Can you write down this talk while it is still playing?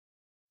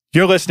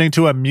You're listening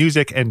to a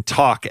Music and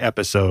Talk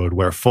episode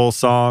where full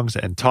songs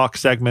and talk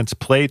segments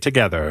play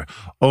together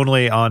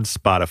only on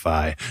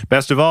Spotify.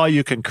 Best of all,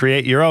 you can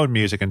create your own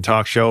music and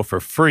talk show for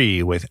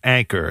free with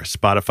Anchor,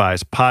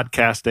 Spotify's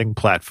podcasting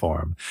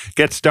platform.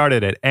 Get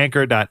started at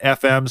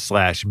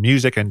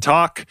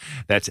anchor.fm/musicandtalk.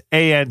 That's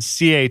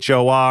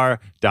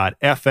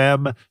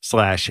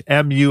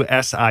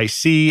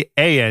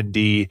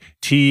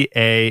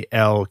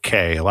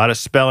ANCHOR.fm/MUSICANDTALK. A lot of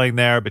spelling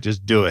there, but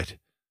just do it.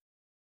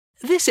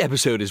 This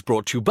episode is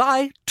brought to you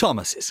by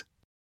Thomas's.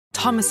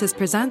 Thomas's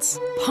presents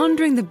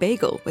Pondering the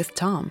Bagel with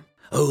Tom.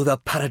 Oh, the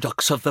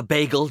paradox of the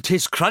bagel.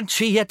 'Tis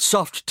crunchy yet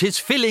soft, 'tis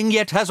filling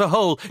yet has a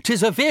hole.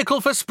 'Tis a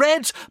vehicle for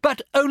spreads,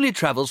 but only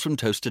travels from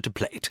toaster to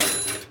plate.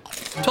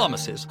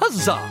 Thomas's,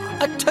 huzzah!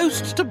 A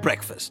toast to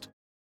breakfast.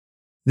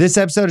 This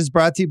episode is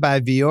brought to you by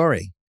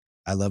Vuori.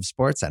 I love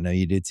sports. I know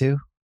you do too.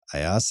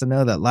 I also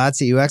know that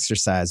lots of you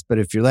exercise, but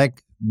if you're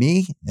like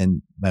me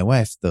and my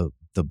wife, the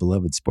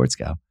beloved sports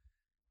gal,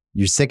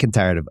 you're sick and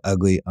tired of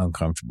ugly,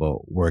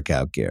 uncomfortable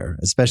workout gear.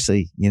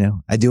 Especially,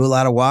 I do a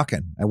lot of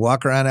walking. I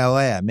walk around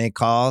LA. I make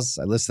calls.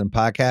 I listen to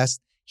podcasts.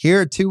 Here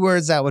are two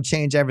words that will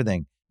change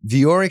everything.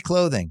 Vuori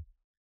Clothing,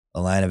 a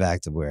line of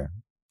activewear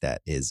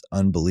that is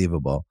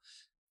unbelievable.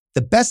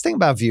 The best thing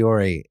about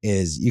Vuori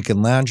is you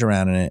can lounge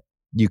around in it.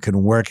 You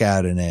can work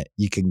out in it.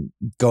 You can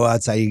go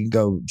outside. You can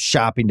go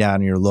shopping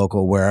down in your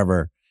local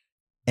wherever.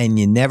 And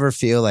you never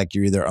feel like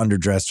you're either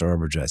underdressed or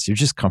overdressed. You're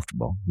just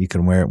comfortable. You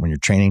can wear it when you're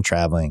training,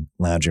 traveling,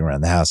 lounging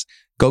around the house.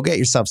 Go get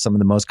yourself some of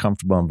the most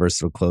comfortable and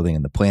versatile clothing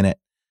on the planet.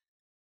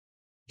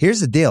 Here's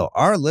the deal.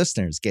 Our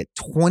listeners get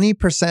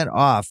 20%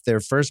 off their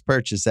first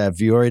purchase at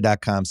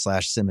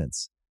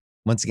vuori.com/Simmons.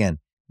 Once again,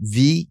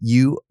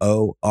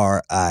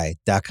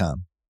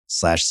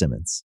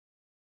 VUORI.com/Simmons.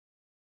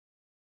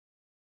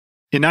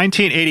 In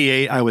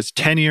 1988, I was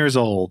 10 years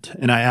old,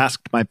 and I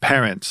asked my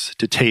parents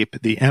to tape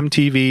the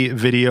MTV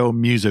Video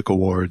Music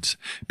Awards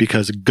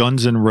because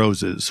Guns N'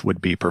 Roses would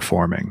be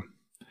performing.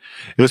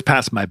 It was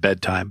past my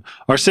bedtime.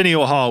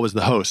 Arsenio Hall was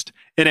the host.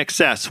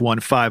 INXS won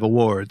 5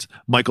 awards.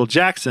 Michael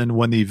Jackson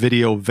won the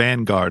Video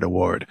Vanguard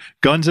Award.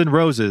 Guns N'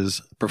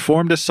 Roses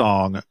performed a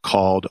song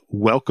called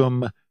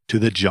Welcome to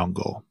the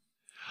Jungle.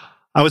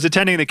 I was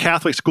attending the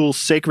Catholic school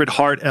Sacred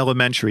Heart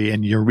Elementary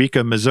in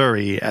Eureka,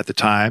 Missouri at the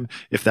time,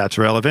 if that's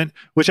relevant,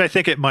 which I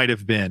think it might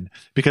have been,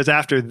 because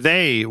after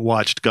they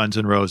watched Guns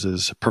N'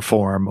 Roses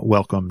perform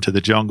Welcome to the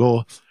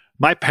Jungle,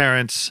 my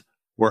parents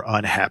were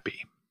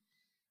unhappy.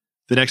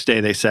 The next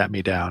day they sat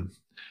me down.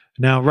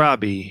 Now,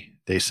 Robbie,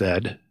 they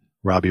said,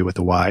 Robbie with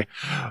a Y,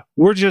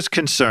 we're just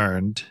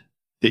concerned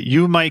that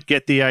you might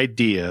get the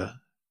idea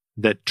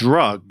that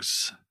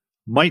drugs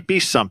might be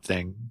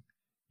something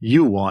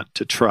you want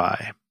to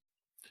try.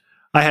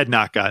 I had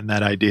not gotten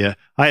that idea.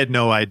 I had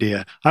no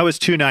idea. I was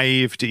too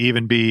naive to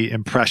even be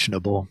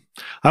impressionable.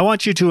 I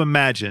want you to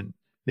imagine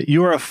that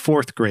you are a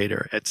 4th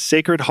grader at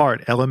Sacred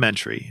Heart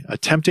Elementary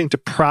attempting to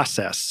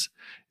process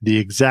the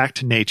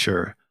exact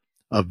nature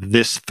of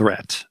this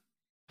threat.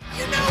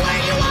 You know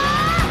where you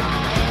are?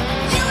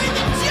 You're in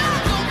the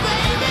jungle,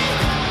 baby!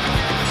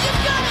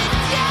 You're gonna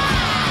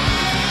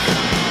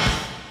die!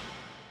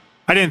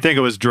 I didn't think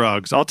it was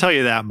drugs. I'll tell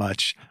you that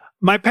much.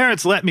 My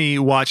parents let me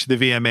watch the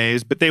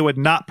VMAs, but they would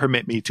not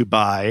permit me to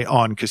buy,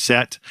 on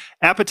cassette,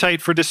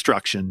 Appetite for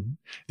Destruction,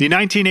 the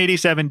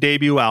 1987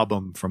 debut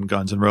album from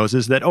Guns N'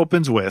 Roses that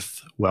opens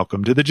with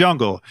Welcome to the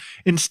Jungle.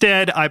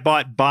 Instead, I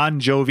bought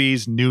Bon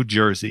Jovi's New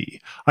Jersey.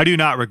 I do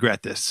not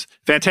regret this.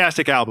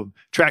 Fantastic album.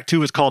 Track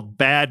 2 is called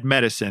Bad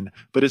Medicine,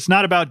 but it's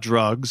not about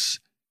drugs.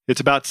 It's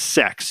about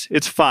sex.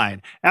 It's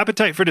fine.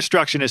 Appetite for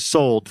Destruction has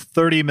sold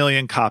 30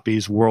 million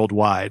copies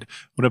worldwide,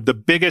 one of the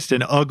biggest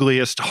and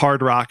ugliest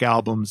hard rock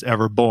albums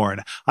ever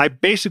born. I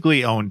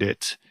basically owned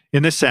it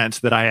in the sense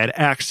that I had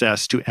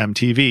access to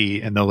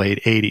MTV in the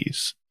late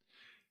 80s.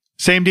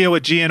 Same deal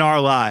with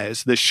GNR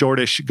Lies, the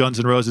shortish Guns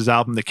N' Roses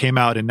album that came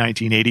out in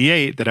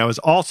 1988 that I was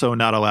also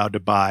not allowed to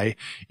buy,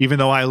 even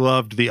though I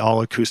loved the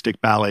all-acoustic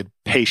ballad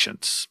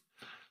Patience.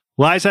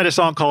 Lies had a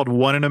song called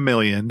One in a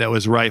Million that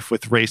was rife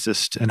with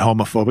racist and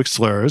homophobic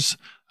slurs.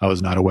 I was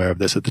not aware of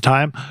this at the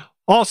time.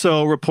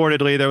 Also,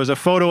 reportedly, there was a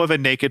photo of a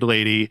naked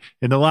lady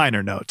in the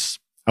liner notes.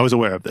 I was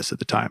aware of this at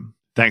the time,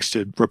 thanks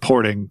to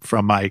reporting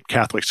from my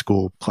Catholic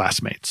school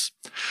classmates.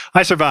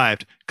 I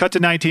survived. Cut to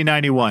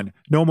 1991.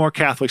 No more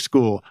Catholic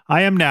school.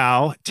 I am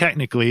now,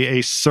 technically,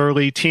 a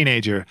surly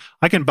teenager.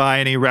 I can buy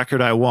any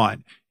record I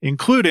want,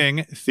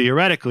 including,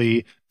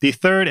 theoretically, the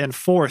 3rd and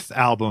 4th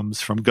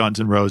albums from Guns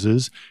N'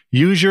 Roses,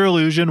 Use Your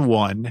Illusion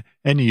 1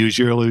 and Use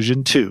Your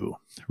Illusion 2,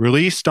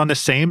 released on the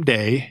same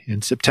day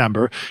in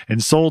September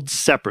and sold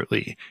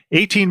separately,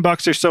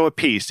 $18 or so a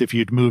piece if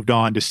you'd moved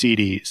on to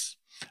CDs.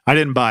 I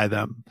didn't buy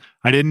them.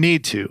 I didn't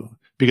need to,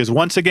 because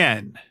once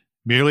again,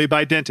 merely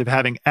by dint of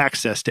having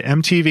access to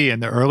MTV in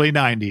the early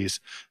 90s,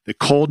 the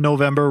cold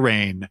November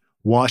rain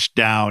washed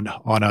down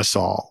on us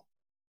all.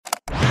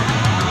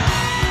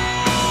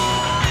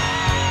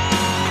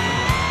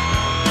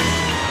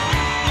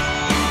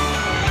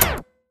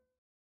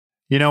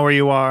 You know where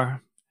you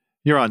are?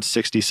 You're on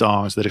 60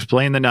 Songs that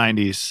explain the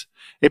 90s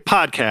a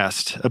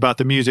podcast about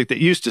the music that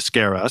used to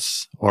scare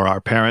us, or our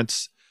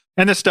parents,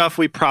 and the stuff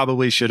we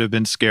probably should have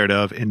been scared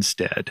of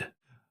instead.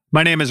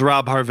 My name is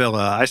Rob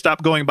Harvilla. I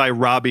stopped going by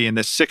Robbie in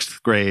the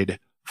 6th grade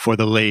for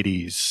the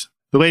ladies.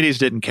 The ladies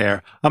didn't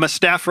care. I'm a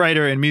staff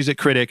writer and music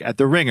critic at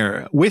The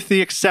Ringer, with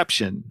the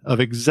exception of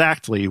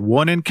exactly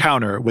one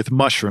encounter with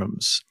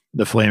mushrooms.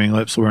 The Flaming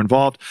Lips were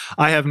involved.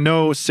 I have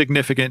no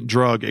significant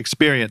drug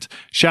experience.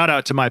 Shout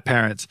out to my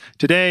parents.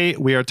 Today,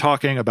 we are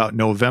talking about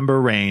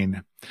November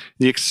Rain,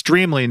 the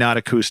extremely not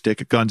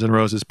acoustic Guns N'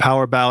 Roses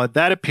power ballad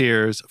that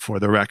appears, for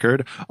the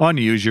record, on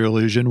Use Your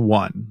Illusion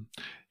 1.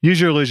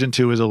 Use Your Illusion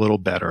 2 is a little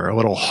better, a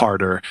little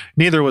harder.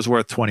 Neither was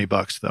worth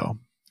 $20, though.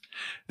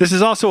 This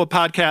is also a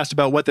podcast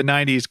about what the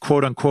 90s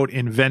quote-unquote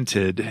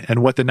invented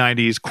and what the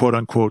 90s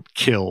quote-unquote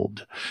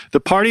killed. The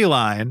party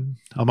line,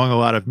 among a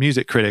lot of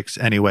music critics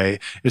anyway,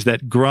 is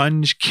that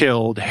grunge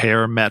killed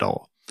hair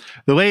metal.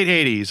 The late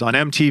 80s on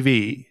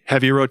MTV,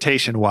 heavy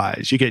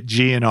rotation-wise, you get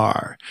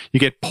GNR, you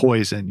get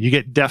Poison, you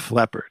get Def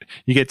Leppard,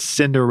 you get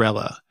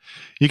Cinderella.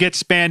 You get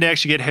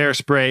spandex, you get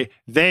hairspray.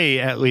 They,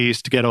 at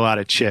least, get a lot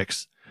of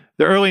chicks.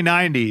 The early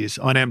 90s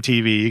on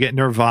MTV, you get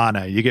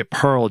Nirvana, you get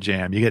Pearl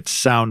Jam, you get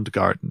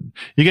Soundgarden,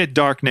 you get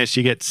Darkness,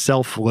 you get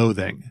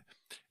Self-Loathing.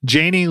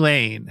 Jani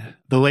Lane,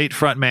 the late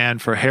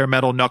frontman for hair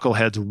metal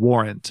knuckleheads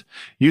Warrant,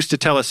 used to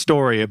tell a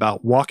story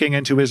about walking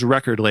into his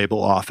record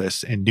label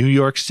office in New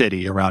York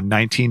City around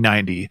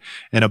 1990,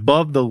 and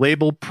above the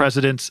label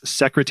president's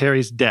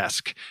secretary's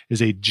desk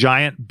is a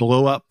giant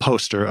blow-up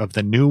poster of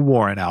the new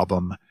Warrant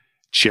album,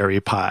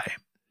 Cherry Pie.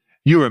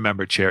 You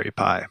remember Cherry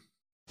Pie.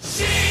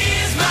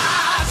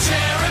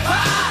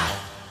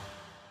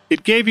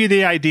 It gave you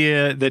the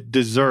idea that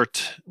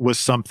dessert was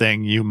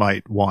something you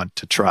might want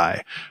to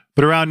try.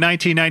 But around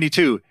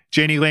 1992,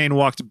 Jani Lane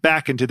walked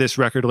back into this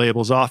record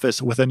label's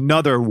office with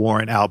another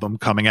Warrant album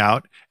coming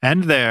out,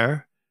 and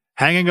there,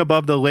 hanging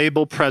above the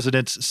label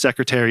president's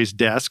secretary's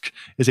desk,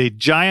 is a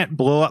giant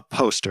blow-up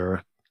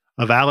poster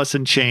of Alice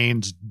in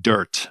Chains'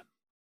 Dirt.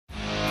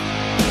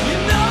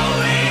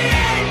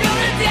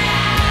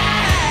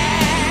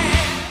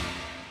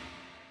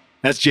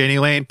 As Jani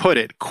Lane put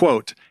it,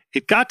 quote,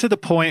 "It got to the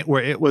point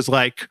where it was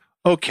like,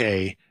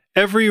 okay,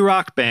 every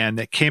rock band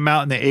that came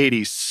out in the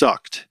 80s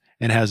sucked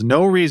and has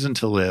no reason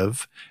to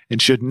live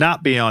and should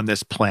not be on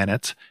this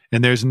planet,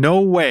 and there's no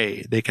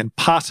way they can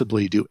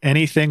possibly do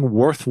anything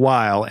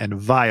worthwhile and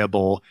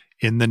viable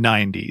in the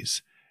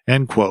 90s."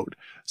 End quote.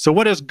 So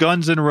what is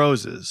Guns N'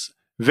 Roses,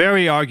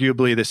 very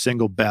arguably the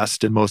single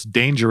best and most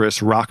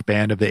dangerous rock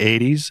band of the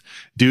 80s,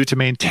 do to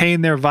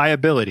maintain their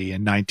viability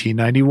in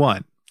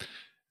 1991?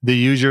 The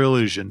Use Your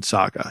Illusion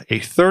saga, a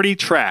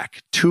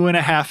 30-track,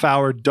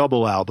 2.5-hour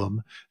double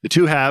album, the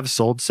two halves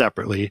sold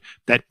separately,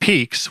 that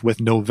peaks with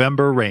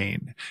November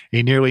Rain,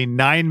 a nearly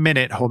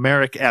 9-minute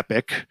Homeric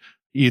epic,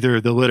 either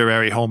the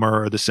literary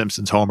Homer or the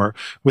Simpsons Homer,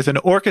 with an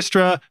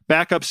orchestra,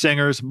 backup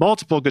singers,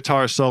 multiple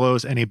guitar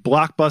solos, and a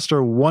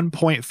blockbuster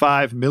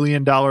 $1.5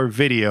 million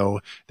video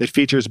that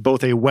features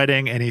both a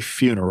wedding and a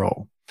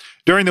funeral.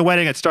 During the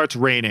wedding, it starts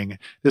raining.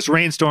 This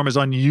rainstorm is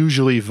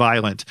unusually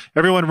violent.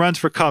 Everyone runs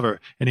for cover,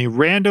 and a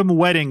random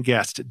wedding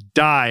guest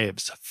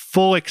dives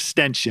full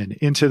extension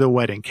into the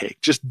wedding cake,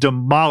 just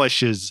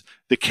demolishes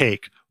the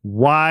cake.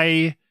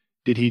 Why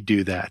did he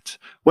do that?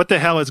 What the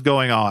hell is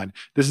going on?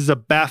 This is a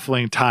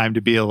baffling time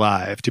to be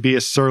alive, to be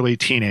a surly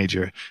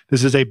teenager.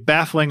 This is a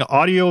baffling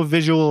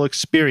audio-visual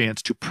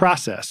experience to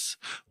process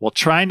while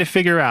trying to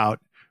figure out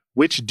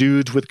which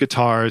dudes with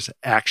guitars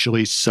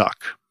actually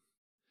suck.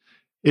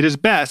 It is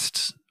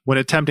best, when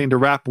attempting to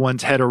wrap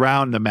one's head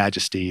around the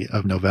majesty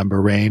of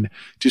November Rain,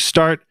 to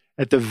start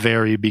at the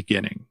very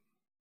beginning.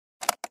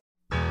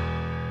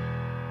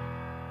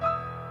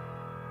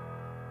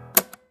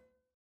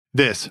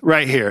 This,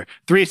 right here,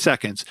 3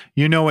 seconds,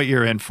 you know what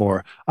you're in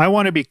for. I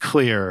want to be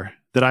clear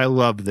that I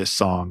love this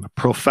song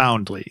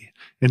profoundly,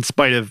 in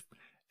spite of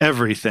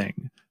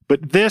everything.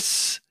 But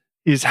this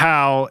is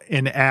how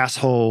an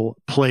asshole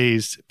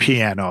plays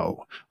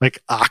piano,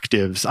 like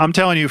octaves. I'm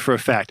telling you for a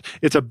fact,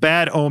 it's a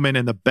bad omen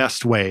in the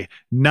best way.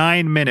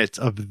 9 minutes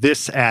of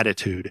this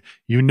attitude.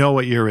 You know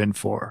what you're in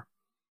for.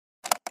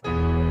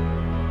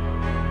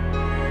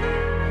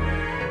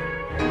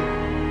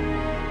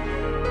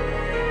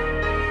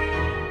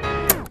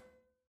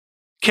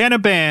 Can a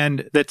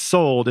band that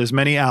sold as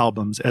many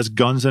albums as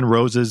Guns N'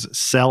 Roses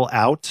sell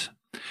out?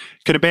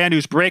 Can a band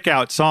whose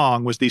breakout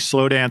song was the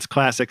slow dance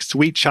classic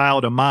Sweet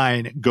Child of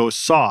Mine go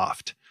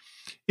soft?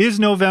 Is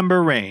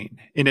November Rain,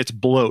 in its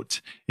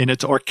bloat, in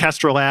its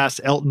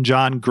orchestral-ass Elton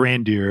John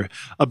grandeur,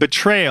 a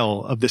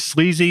betrayal of the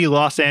sleazy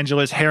Los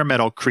Angeles hair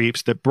metal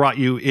creeps that brought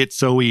you It's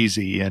So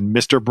Easy and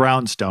Mr.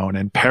 Brownstone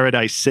and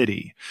Paradise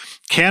City?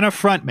 Can a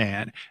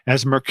frontman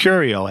as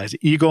mercurial, as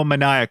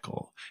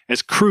egomaniacal,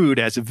 as crude,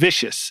 as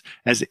vicious,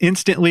 as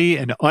instantly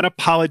and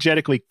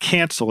unapologetically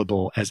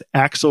cancelable as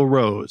Axl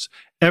Rose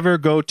ever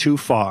go too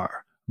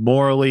far,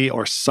 morally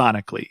or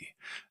sonically?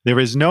 There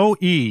is no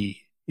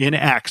E in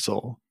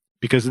Axl,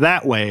 because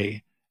that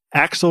way,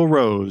 Axl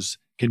Rose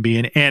can be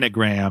an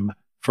anagram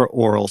for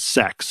oral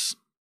sex.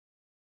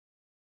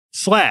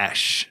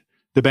 Slash,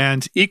 The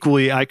band's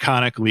equally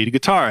iconic lead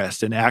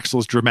guitarist and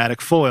Axl's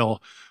dramatic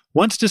foil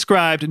once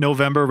described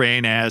November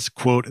Rain as,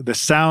 quote, the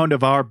sound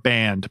of our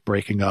band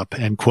breaking up,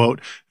 end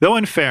quote, though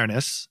in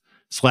fairness,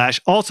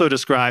 Slash also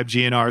described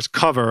GNR's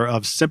cover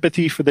of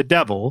Sympathy for the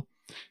Devil,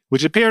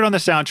 which appeared on the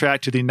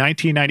soundtrack to the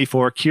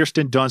 1994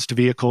 Kirsten Dunst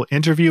vehicle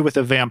Interview with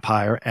a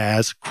Vampire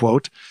as,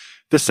 quote,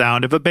 the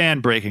sound of a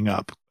band breaking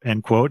up,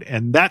 end quote,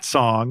 and that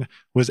song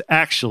was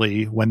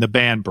actually when the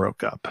band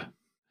broke up.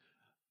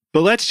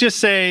 But let's just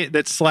say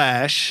that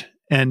Slash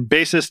and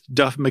bassist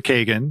Duff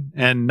McKagan,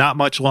 and not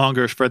much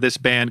longer for this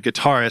band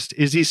guitarist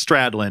Izzy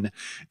Stradlin,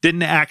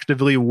 didn't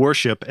actively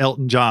worship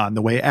Elton John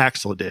the way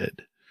Axl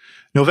did.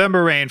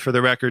 November Rain, for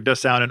the record, does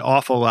sound an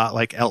awful lot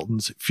like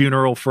Elton's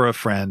Funeral for a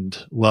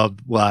Friend, Love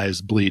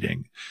Lies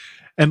Bleeding.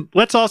 And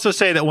let's also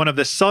say that one of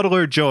the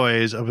subtler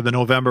joys of the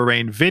November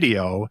Rain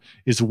video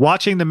is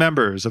watching the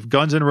members of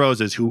Guns N'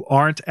 Roses who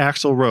aren't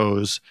Axl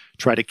Rose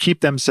try to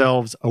keep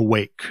themselves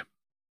awake.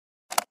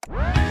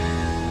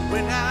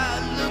 When I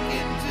look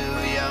into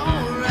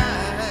your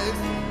eyes,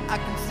 I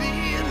can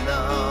see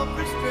love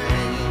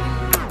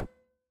restrained.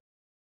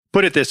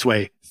 Put it this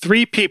way,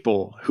 3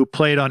 people who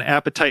played on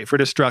Appetite for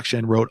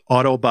Destruction wrote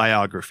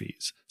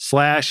autobiographies: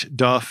 Slash,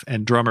 Duff,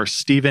 and drummer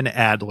Steven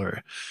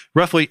Adler.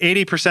 Roughly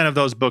 80% of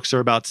those books are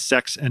about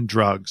sex and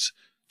drugs.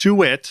 To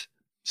wit,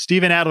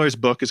 Steven Adler's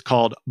book is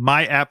called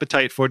My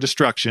Appetite for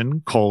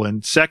Destruction,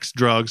 Sex,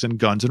 Drugs, and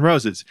Guns N'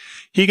 Roses.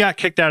 He got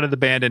kicked out of the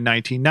band in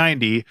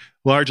 1990,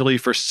 largely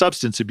for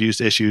substance abuse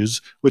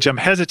issues, which I'm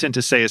hesitant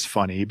to say is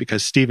funny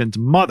because Steven's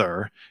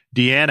mother,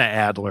 Deanna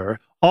Adler,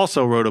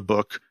 also wrote a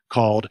book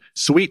called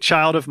Sweet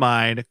Child of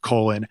Mine,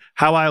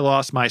 How I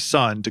Lost My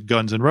Son to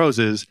Guns N'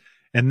 Roses,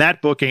 and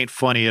that book ain't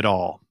funny at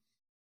all.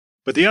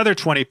 But the other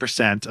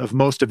 20% of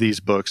most of these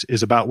books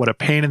is about what a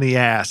pain in the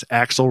ass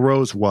Axl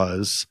Rose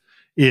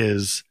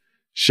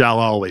shall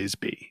always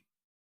be.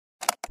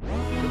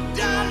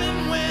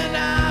 Darling, when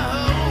I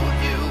hold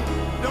you,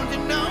 don't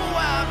you know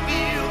I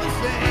feel the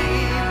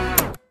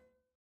same?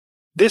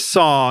 This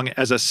song,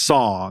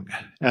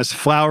 as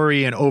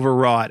flowery and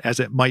overwrought as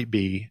it might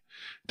be,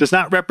 does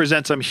not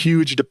represent some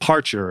huge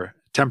departure,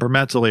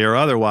 temperamentally or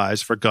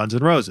otherwise, for Guns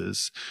N'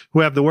 Roses, who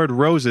have the word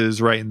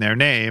roses right in their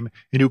name,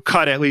 and who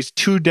cut at least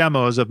 2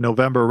 demos of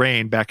November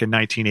Rain back in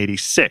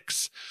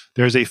 1986.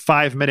 There's a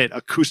 5-minute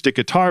acoustic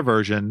guitar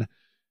version.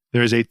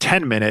 There's a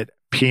 10-minute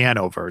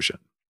piano version.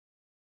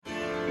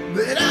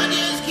 But I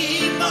just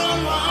keep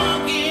on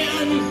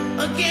walking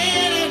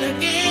again and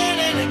again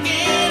and again and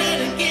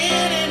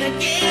again and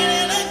again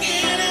and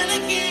again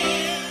and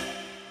again.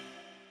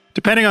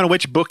 Depending on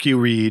which book you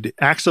read,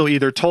 Axl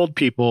either told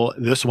people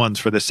this one's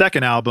for the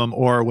second album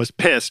or was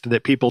pissed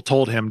that people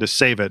told him to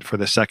save it for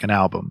the second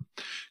album.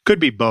 Could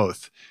be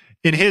both.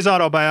 In his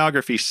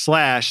autobiography,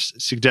 Slash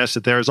suggests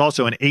that there is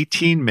also an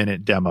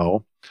 18-minute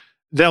demo.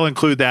 They'll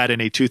include that in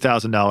a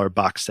 $2,000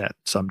 box set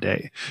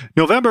someday.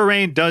 November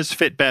Rain does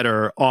fit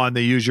better on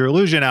the Use Your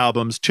Illusion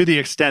albums to the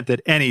extent that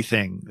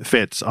anything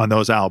fits on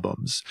those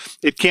albums.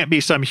 It can't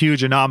be some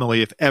huge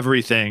anomaly if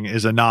everything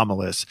is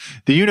anomalous.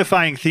 The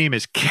unifying theme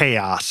is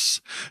chaos.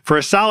 For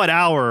a solid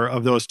hour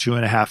of those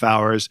 2.5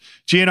 hours,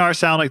 GNR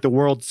sound like the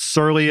world's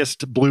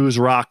surliest blues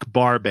rock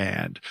bar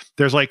band.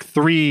 There's like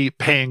 3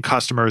 paying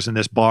customers in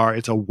this bar.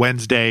 It's a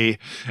Wednesday.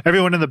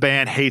 Everyone in the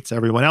band hates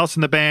everyone else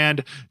in the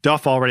band.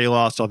 Duff already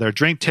lost all their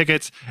drink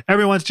tickets.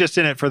 Everyone's just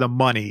in it for the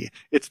money.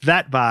 It's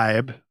that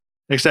vibe,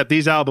 except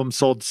these albums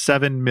sold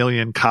 7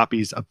 million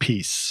copies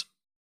apiece.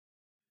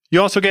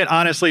 You also get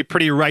honestly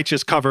pretty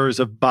righteous covers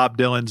of Bob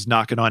Dylan's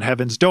Knockin' on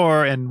Heaven's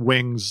Door and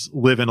Wings'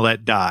 Live and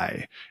Let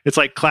Die. It's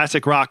like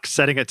classic rock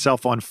setting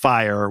itself on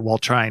fire while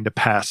trying to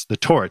pass the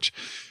torch.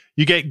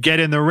 You get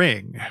in the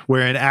Ring,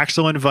 wherein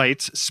Axl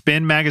invites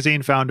Spin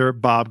magazine founder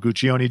Bob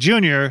Guccione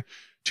Jr.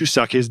 to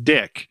suck his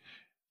dick.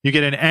 You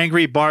get an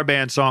angry bar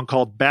band song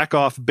called Back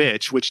Off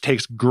Bitch, which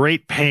takes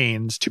great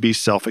pains to be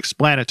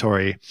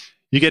self-explanatory.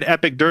 You get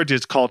epic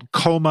dirges called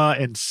Coma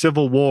and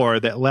Civil War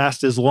that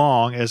last as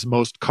long as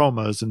most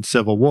comas and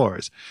civil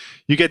wars.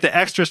 You get the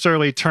extra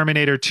surly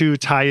Terminator 2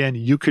 tie-in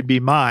You Could Be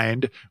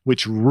Mine,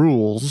 which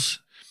rules,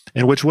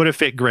 and which would have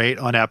fit great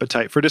on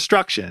Appetite for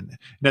Destruction.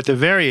 And at the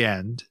very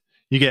end,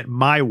 you get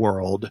My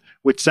World,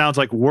 which sounds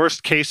like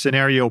worst case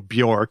scenario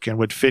Bjork and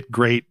would fit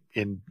great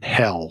in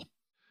hell.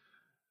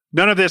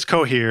 None of this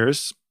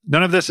coheres.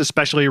 None of this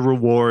especially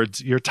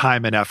rewards your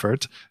time and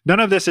effort. None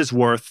of this is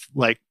worth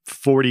like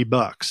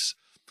 $40.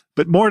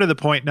 But more to the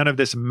point, none of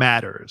this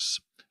matters.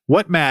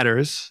 What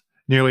matters,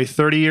 nearly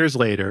 30 years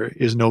later,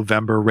 is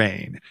November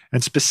Rain,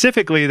 and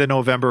specifically the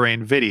November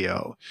Rain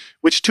video,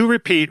 which, to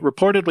repeat,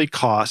 reportedly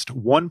cost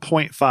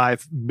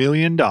 $1.5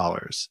 million,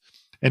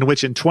 and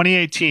which in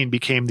 2018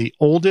 became the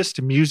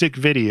oldest music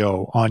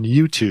video on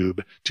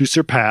YouTube to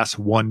surpass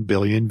 1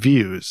 billion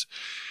views.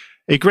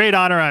 A great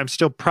honor I'm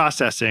still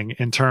processing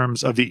in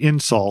terms of the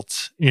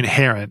insults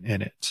inherent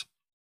in it.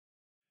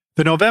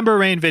 The November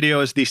Rain video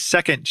is the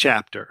second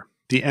chapter.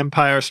 the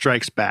Empire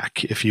Strikes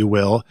Back, if you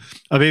will,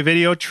 of a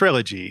video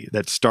trilogy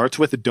that starts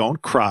with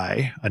Don't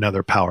Cry,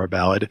 another power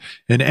ballad,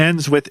 and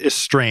ends with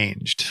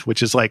Estranged,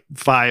 which is like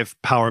 5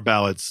 power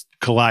ballads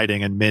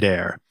colliding in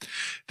midair.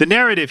 The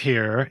narrative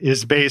here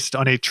is based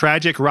on a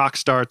tragic rock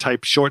star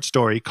type short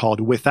story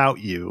called Without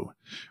You,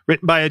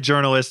 written by a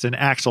journalist and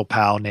Axl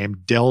pal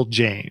named Del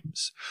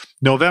James.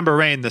 November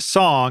Rain, the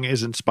song,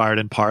 is inspired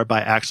in part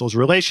by Axl's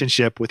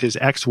relationship with his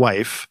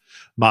ex-wife,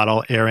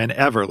 model Erin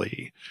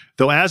Everly.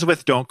 Though as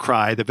with Don't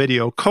Cry, the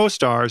video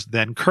co-stars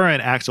then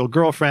current Axl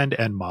girlfriend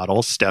and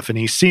model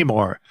Stephanie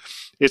Seymour.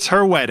 It's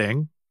her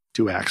wedding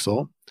to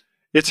Axl.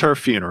 It's her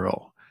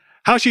funeral.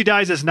 How she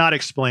dies is not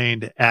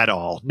explained at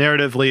all.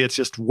 Narratively, it's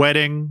just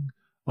wedding,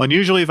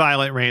 unusually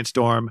violent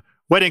rainstorm,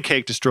 wedding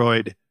cake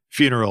destroyed,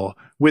 funeral.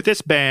 With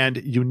this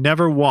band, you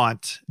never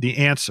want the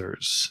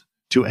answers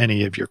to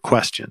any of your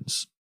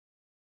questions.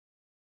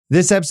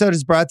 This episode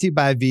is brought to you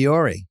by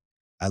Viore.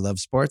 I love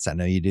sports. I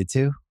know you do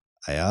too.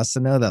 I also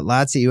know that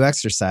lots of you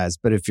exercise,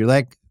 but if you're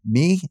like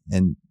me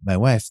and my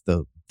wife,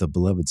 the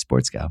beloved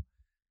sports gal,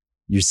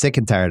 you're sick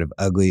and tired of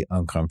ugly,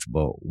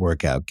 uncomfortable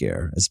workout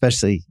gear.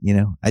 Especially,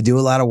 I do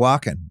a lot of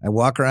walking. I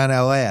walk around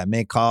LA. I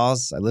make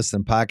calls. I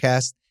listen to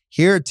podcasts.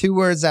 Here are 2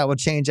 words that will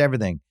change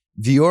everything.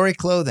 Viore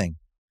Clothing,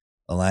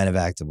 a line of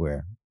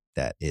activewear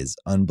that is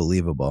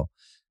unbelievable.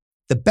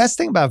 The best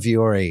thing about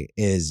Viore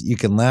is you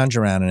can lounge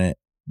around in it.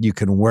 You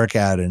can work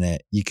out in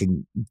it. You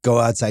can go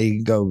outside. You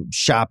can go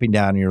shopping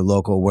down in your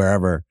local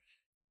wherever.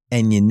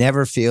 And you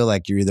never feel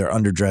like you're either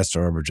underdressed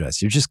or overdressed.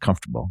 You're just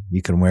comfortable.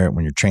 You can wear it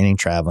when you're training,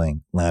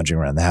 traveling, lounging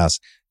around the house.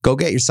 Go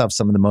get yourself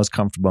some of the most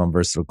comfortable and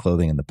versatile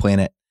clothing on the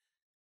planet.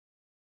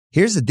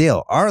 Here's the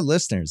deal. Our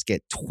listeners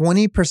get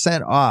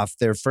 20% off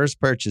their first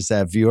purchase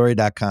at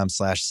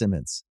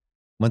Vuori.com/Simmons.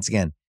 Once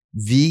again,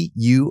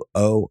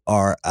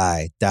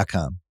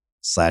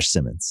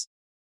 Vuori.com/Simmons.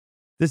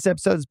 This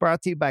episode is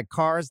brought to you by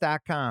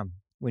Cars.com.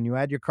 When you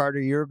add your car to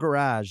your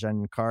garage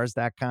on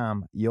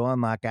Cars.com, you'll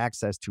unlock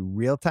access to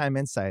real-time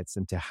insights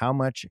into how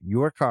much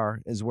your car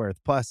is worth.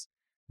 Plus,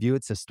 view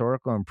its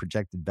historical and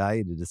projected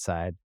value to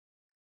decide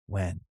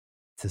when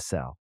to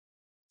sell.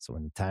 So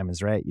when the time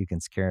is right, you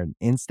can secure an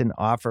instant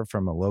offer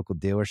from a local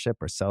dealership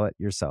or sell it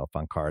yourself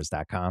on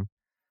Cars.com.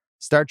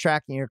 Start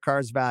tracking your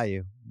car's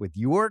value with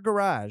your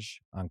garage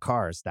on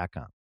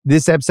Cars.com.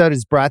 This episode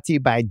is brought to you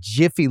by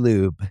Jiffy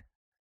Lube.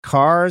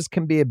 Cars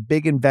can be a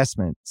big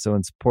investment, so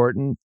it's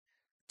important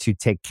to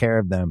take care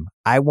of them.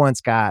 I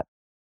once got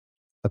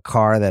a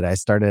car that I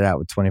started out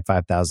with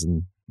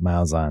 25,000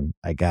 miles on.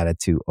 I got it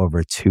to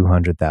over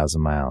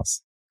 200,000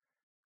 miles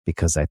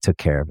because I took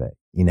care of it.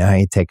 You know how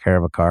you take care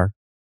of a car?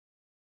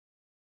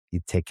 You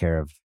take care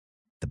of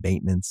the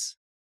maintenance,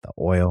 the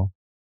oil,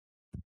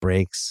 the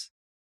brakes,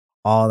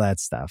 all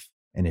that stuff.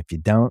 And if you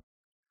don't,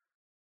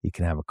 you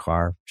can have a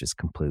car just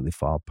completely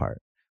fall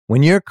apart.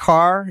 When your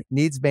car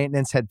needs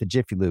maintenance, head to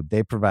Jiffy Lube.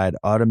 They provide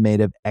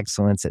automotive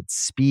excellence at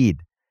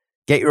speed.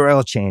 Get your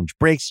oil change,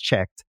 brakes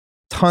checked,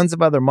 tons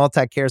of other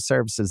multi-care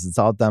services. It's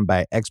all done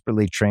by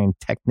expertly trained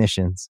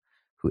technicians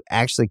who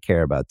actually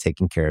care about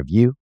taking care of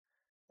you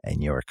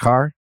and your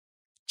car.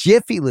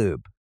 Jiffy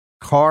Lube,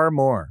 car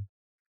more.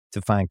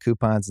 To find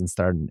coupons and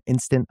start an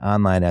instant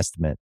online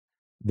estimate,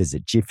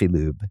 visit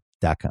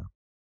jiffylube.com.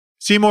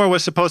 Seymour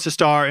was supposed to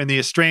star in the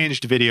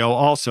Estranged video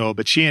also,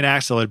 but she and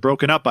Axl had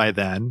broken up by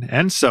then,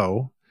 and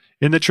so,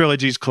 in the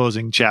trilogy's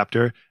closing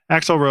chapter,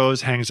 Axl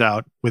Rose hangs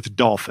out with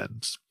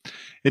dolphins.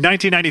 In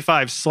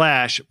 1995,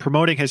 Slash,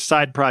 promoting his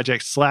side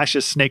project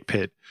Slash's Snake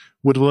Pit,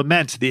 would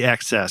lament the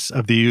excess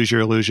of the Use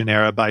Your Illusion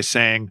era by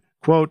saying,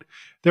 quote,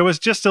 "There was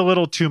just a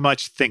little too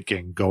much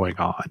thinking going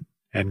on,"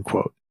 end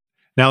quote.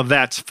 Now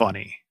that's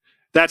funny.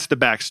 That's the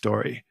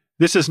backstory.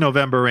 This is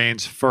November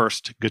Rain's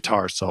first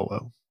guitar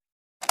solo.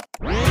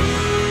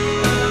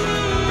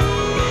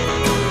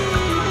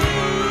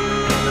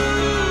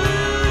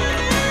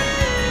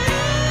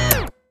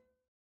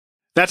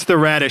 That's the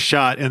raddest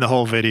shot in the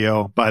whole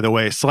video, by the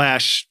way.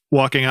 Slash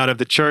walking out of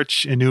the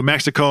church in New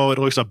Mexico. It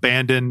looks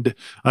abandoned.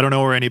 I don't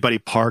know where anybody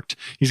parked.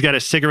 He's got a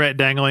cigarette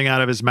dangling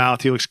out of his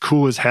mouth. He looks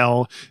cool as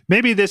hell.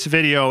 Maybe this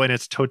video in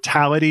its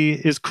totality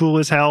is cool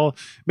as hell.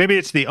 Maybe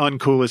it's the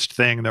uncoolest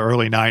thing the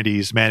early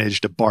 90s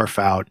managed to barf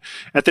out.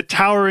 At the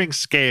towering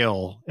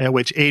scale at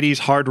which 80s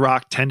hard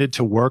rock tended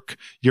to work,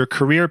 your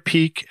career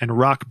peak and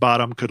rock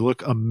bottom could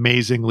look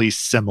amazingly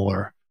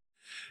similar.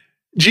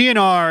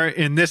 GNR,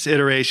 in this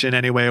iteration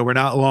anyway, were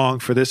not long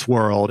for this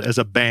world as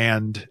a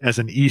band, as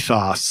an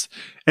ethos.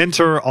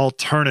 Enter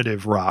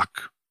alternative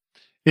rock.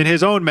 In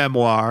his own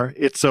memoir,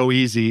 It's So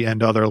Easy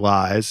and Other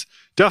Lies,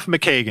 Duff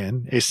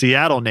McKagan, a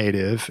Seattle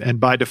native, and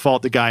by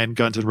default the guy in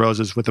Guns N'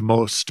 Roses with the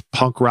most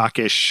punk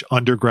rockish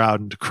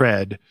underground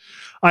cred,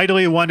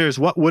 idly wonders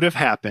what would have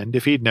happened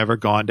if he'd never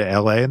gone to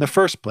LA in the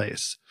first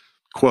place.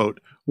 Quote,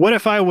 "What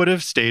if I would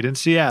have stayed in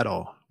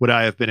Seattle? Would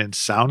I have been in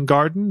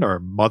Soundgarden or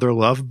Mother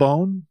Love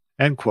Bone?"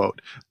 End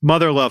quote.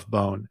 Mother Love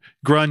Bone,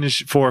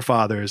 grunge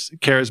forefathers.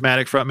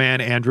 Charismatic frontman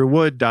Andrew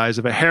Wood dies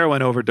of a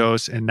heroin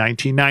overdose in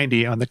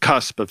 1990 on the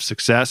cusp of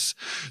success.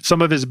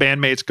 Some of his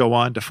bandmates go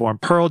on to form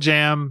Pearl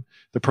Jam.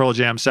 The Pearl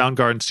Jam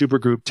Soundgarden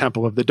supergroup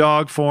Temple of the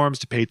Dog forms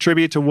to pay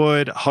tribute to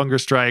Wood. Hunger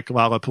Strike,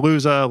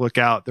 Lollapalooza, look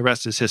out, the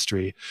rest is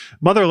history.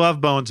 Mother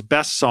Love Bone's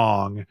best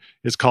song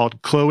is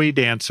called Chloe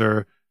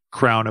Dancer,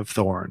 Crown of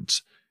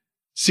Thorns.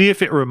 See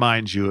if it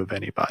reminds you of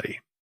anybody.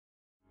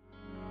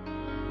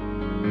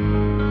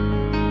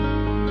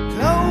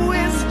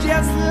 Chloe's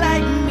just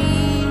like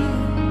me,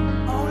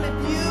 only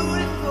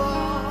beautiful.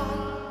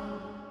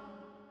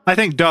 I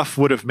think Duff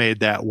would have made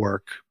that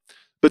work.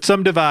 But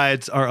some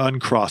divides are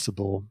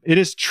uncrossable. It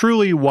is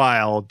truly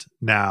wild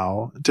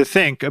now to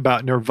think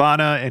about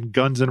Nirvana and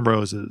Guns N'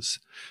 Roses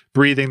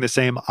breathing the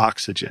same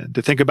oxygen,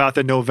 to think about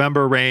the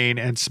November Rain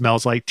and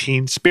Smells Like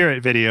Teen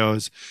Spirit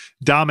videos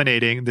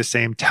dominating the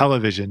same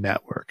television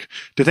network,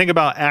 to think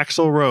about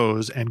Axl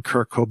Rose and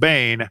Kurt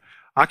Cobain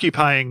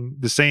occupying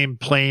the same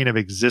plane of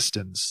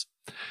existence.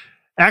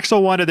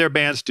 Axl wanted their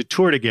bands to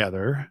tour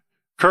together.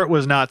 Kurt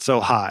was not so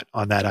hot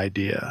on that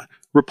idea.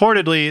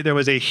 Reportedly, there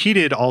was a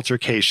heated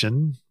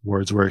altercation,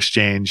 words were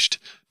exchanged,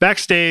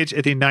 backstage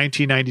at the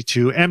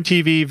 1992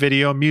 MTV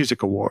Video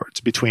Music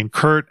Awards between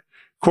Kurt,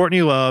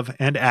 Courtney Love,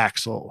 and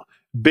Axl.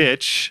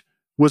 Bitch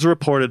was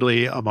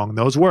reportedly among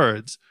those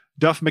words.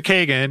 Duff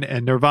McKagan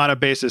and Nirvana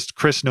bassist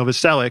Chris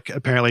Novoselic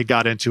apparently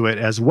got into it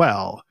as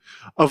well.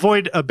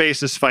 Avoid a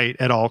bassist fight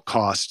at all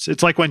costs.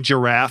 It's like when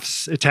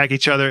giraffes attack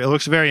each other. It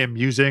looks very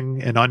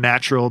amusing and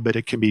unnatural, but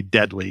it can be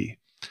deadly.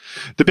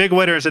 The big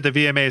winners at the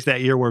VMAs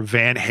that year were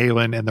Van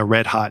Halen and the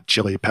Red Hot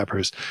Chili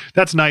Peppers.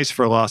 That's nice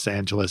for Los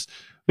Angeles.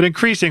 But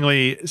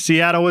increasingly,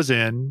 Seattle was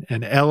in,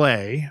 and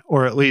LA,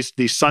 or at least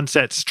the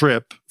Sunset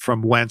Strip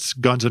from whence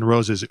Guns N'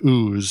 Roses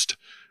oozed,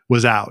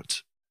 was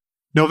out.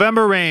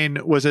 November Rain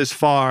was as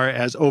far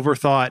as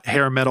overthought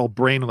hair metal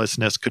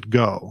brainlessness could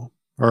go.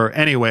 Or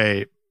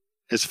anyway,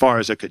 as far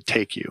as it could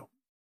take you.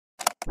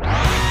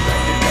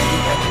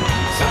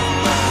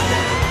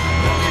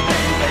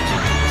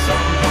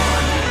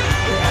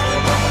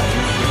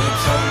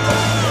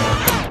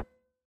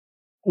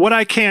 What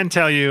I can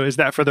tell you is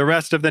that for the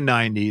rest of the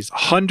 90s,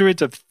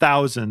 hundreds of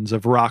thousands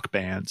of rock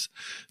bands,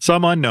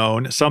 some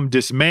unknown, some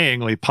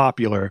dismayingly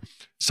popular,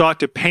 sought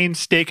to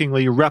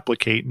painstakingly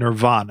replicate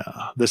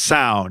Nirvana, the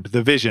sound,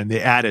 the vision,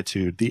 the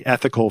attitude, the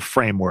ethical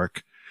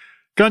framework.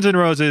 Guns N'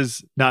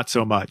 Roses, not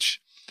so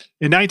much.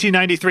 In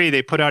 1993,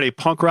 they put out a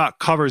punk rock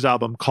covers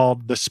album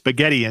called The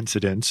Spaghetti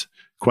Incident, ?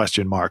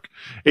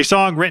 A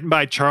song written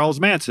by Charles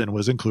Manson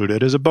was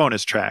included as a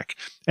bonus track.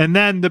 And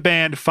then the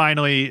band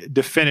finally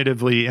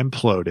definitively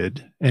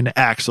imploded, and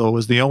Axl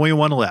was the only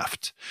one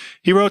left.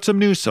 He wrote some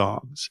new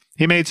songs.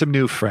 He made some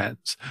new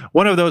friends.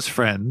 One of those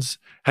friends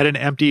had an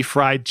empty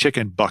fried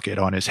chicken bucket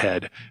on his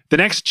head. The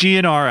next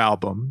GNR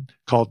album,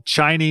 called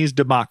Chinese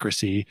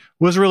Democracy,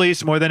 was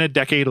released more than a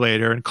decade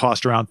later and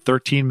cost around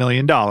 $13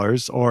 million,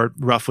 or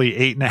roughly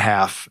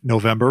 8.5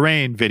 November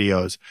Rain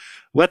videos.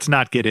 Let's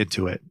not get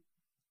into it.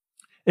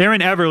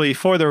 Aaron Everly,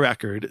 for the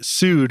record,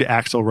 sued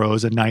Axl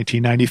Rose in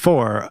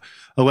 1994,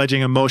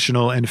 alleging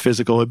emotional and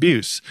physical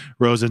abuse.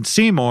 Rose and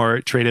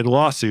Seymour traded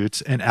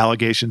lawsuits and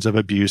allegations of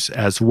abuse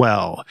as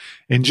well.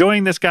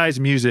 Enjoying this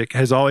guy's music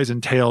has always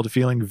entailed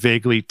feeling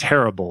vaguely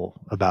terrible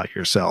about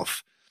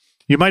yourself.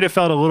 You might have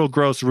felt a little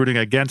gross rooting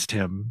against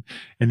him,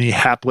 in the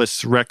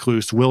hapless,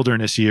 recluse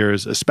wilderness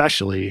years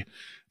especially,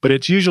 but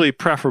it's usually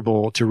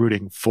preferable to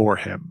rooting for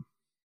him.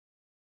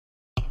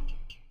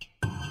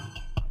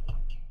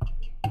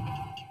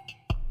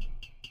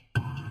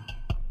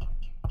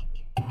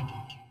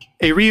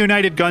 A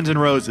reunited Guns N'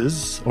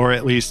 Roses, or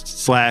at least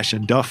Slash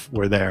and Duff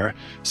were there,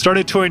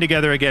 started touring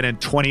together again in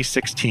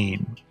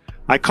 2016.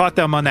 I caught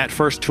them on that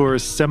first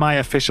tour's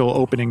semi-official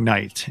opening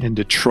night in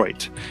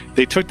Detroit.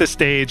 They took the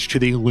stage to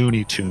the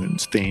Looney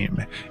Tunes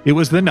theme. It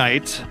was the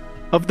night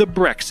of the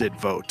Brexit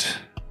vote,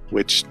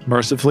 which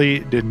mercifully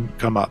didn't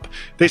come up.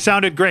 They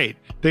sounded great.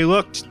 They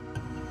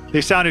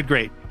sounded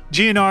great.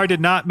 GNR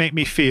did not make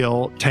me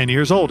feel 10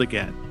 years old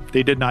again.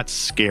 They did not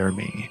scare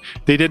me.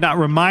 They did not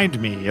remind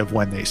me of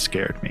when they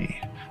scared me.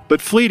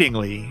 But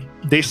fleetingly,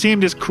 they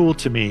seemed as cool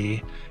to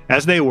me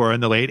as they were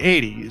in the late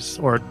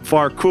 80s, or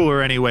far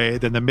cooler anyway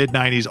than the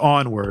mid-90s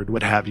onward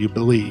would have you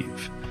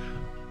believe.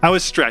 I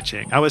was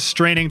stretching. I was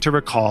straining to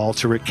recall,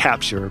 to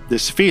recapture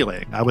this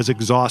feeling. I was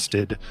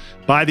exhausted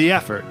by the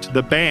effort.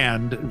 The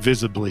band,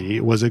 visibly,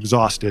 was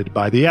exhausted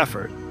by the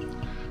effort.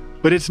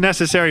 But it's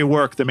necessary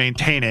work, the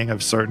maintaining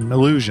of certain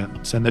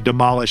illusions and the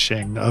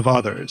demolishing of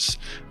others.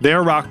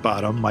 Their rock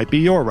bottom might be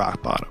your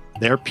rock bottom.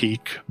 Their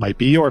peak might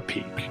be your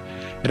peak.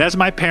 And as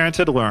my parents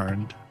had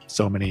learned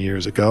so many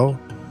years ago,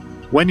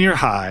 when you're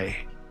high,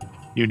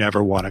 you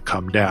never want to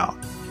come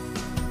down.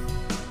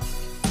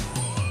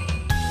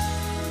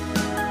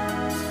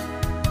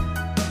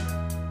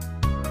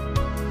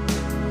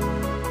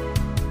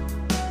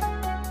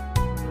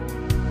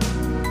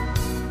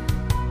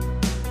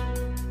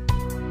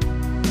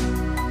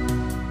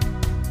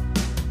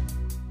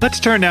 Let's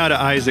turn now to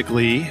Isaac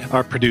Lee,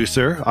 our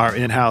producer, our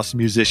in-house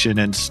musician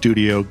and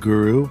studio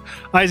guru.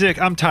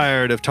 Isaac, I'm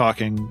tired of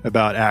talking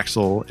about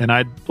Axl, and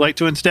I'd like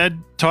to instead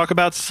talk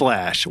about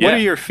Slash. What Yeah. are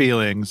your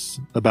feelings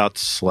about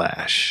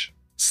Slash?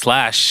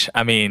 Slash,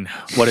 I mean,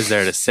 what is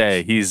there to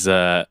say? He's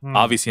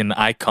obviously an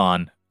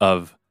icon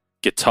of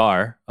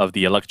guitar, of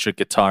the electric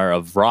guitar,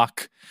 of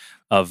rock,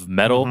 of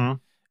metal. Mhm.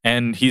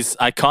 And he's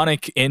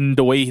iconic in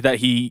the way that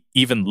he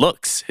even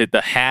looks.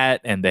 The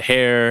hat and the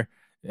hair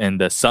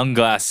and the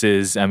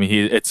sunglasses. I mean,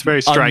 it's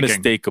Very striking.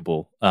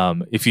 unmistakable.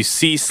 If you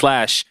see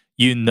Slash,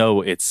 you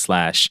know it's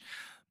Slash.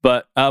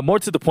 But more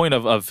to the point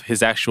of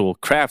his actual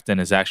craft and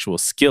his actual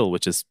skill,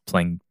 which is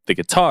playing the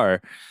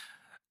guitar.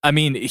 I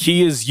mean,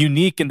 he is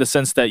unique in the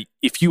sense that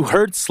if you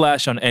heard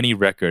Slash on any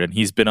record, and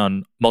he's been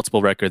on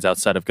multiple records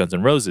outside of Guns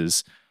N'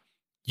 Roses,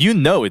 you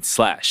know it's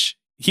Slash.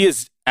 He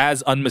is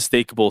as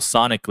unmistakable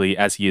sonically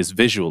as he is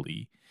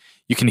visually.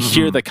 You can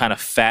hear the kind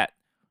of fat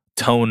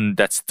tone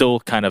that's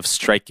still kind of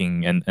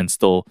striking and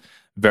still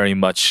very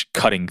much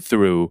cutting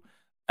through,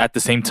 at the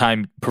same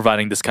time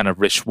providing this kind of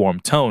rich, warm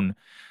tone.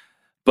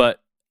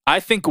 But I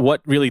think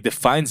what really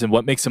defines him,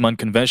 what makes him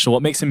unconventional,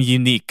 what makes him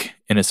unique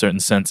in a certain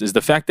sense, is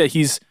the fact that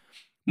he's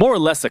more or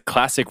less a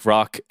classic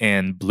rock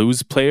and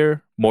blues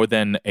player more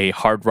than a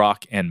hard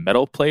rock and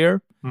metal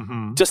player.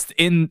 Mhm. Just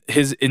in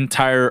his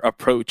entire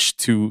approach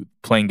to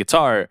playing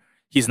guitar,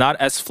 he's not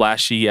as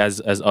flashy as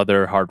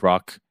other hard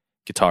rock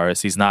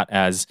guitarists. He's not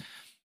as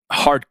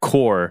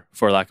hardcore,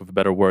 for lack of a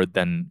better word,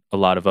 than a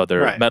lot of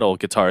other Right. metal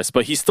guitarists.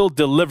 But he still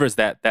delivers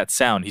that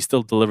sound. He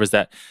still delivers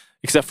that,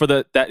 except for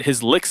that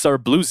his licks are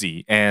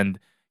bluesy, and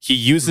he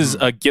uses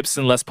a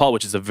Gibson Les Paul,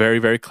 which is a very,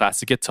 very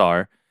classic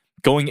guitar,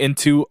 going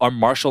into a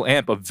Marshall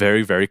amp, a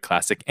very, very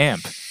classic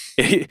amp.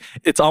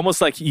 It's almost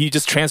like he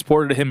just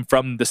transported him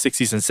from the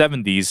 60s and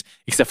 70s,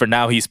 except for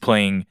now he's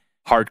playing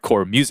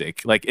hardcore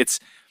music. Like it's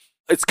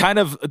kind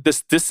of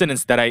this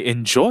dissonance that I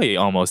enjoy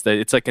almost. That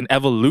it's like an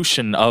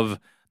evolution of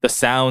the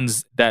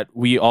sounds that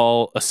we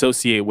all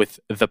associate with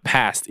the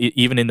past,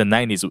 even in the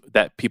 90s,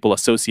 that people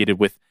associated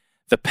with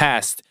the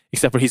past,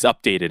 except for he's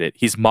updated it.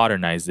 He's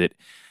modernized it.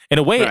 In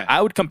a way, Right.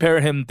 I would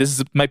compare him,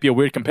 might be a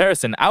weird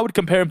comparison, I would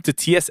compare him to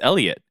T.S.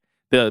 Eliot,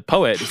 the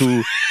poet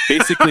who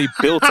basically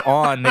built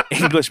on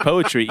English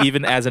poetry,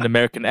 even as an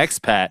American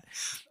expat,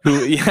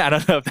 who, I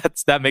don't know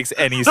if that makes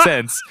any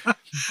sense,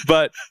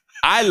 but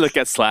I look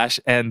at Slash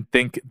and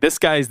think this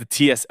guy is the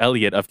T.S.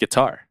 Eliot of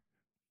guitar.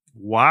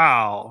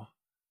 Wow.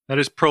 That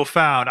is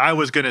profound. I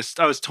was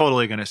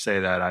totally gonna say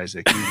that,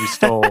 Isaac.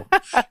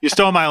 You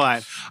stole my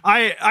line.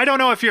 I don't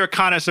know if you're a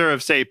connoisseur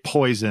of, say,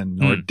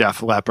 Poison or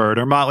Def Leppard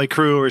or Motley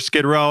Crue or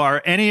Skid Row.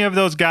 Are any of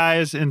those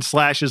guys in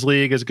Slash's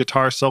league as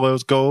guitar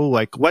solos go?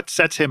 Like, what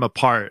sets him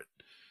apart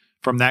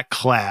from that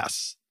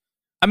class?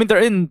 I mean, they're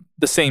in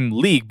the same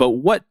league, but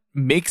what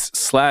makes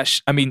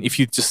Slash? I mean, if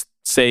you just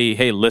say,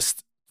 "Hey,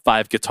 list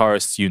 5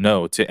 guitarists you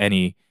know," to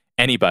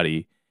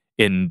anybody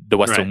in the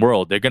Western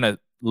world, they're gonna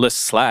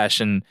list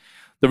Slash. And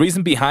the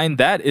reason behind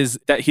that is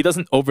that he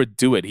doesn't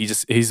overdo it.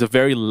 He's a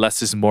very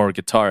less is more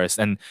guitarist,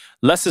 and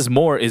less is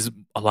more is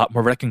a lot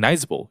more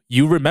recognizable.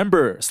 You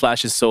remember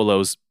Slash's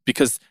solos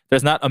because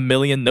there's not a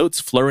million notes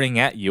flurrying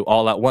at you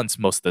all at once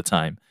most of the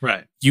time.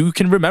 Right. You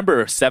can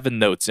remember 7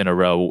 notes in a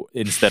row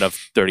instead of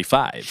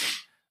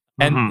 35.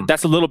 And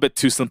that's a little bit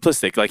too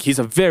simplistic. Like, he's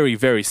a very,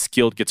 very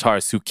skilled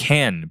guitarist who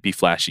can be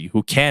flashy,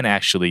 who can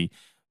actually,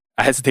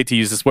 I hesitate to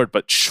use this word,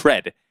 but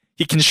shred.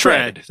 He can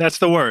shred. That's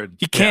the word.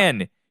 He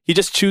can. He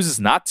just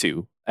chooses not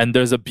to. And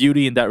there's a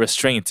beauty in that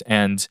restraint.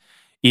 And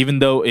even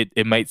though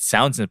it might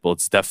sound simple,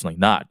 it's definitely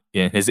not.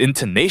 In his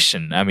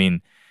intonation, I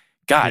mean,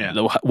 God,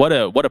 what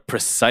a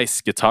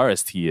precise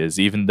guitarist he is,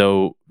 even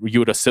though you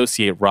would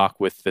associate rock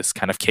with this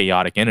kind of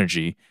chaotic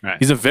energy. Right.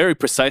 He's a very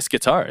precise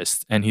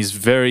guitarist, and he's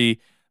very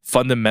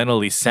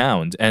fundamentally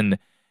sound. And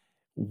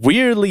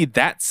weirdly,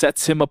 that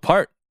sets him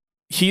apart.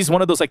 He's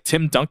one of those like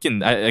Tim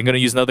Duncan. I'm going to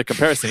use another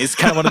comparison. He's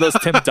kind of one of those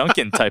Tim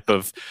Duncan type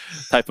of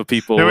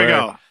people. There we where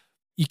go.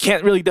 You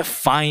can't really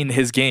define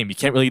his game. You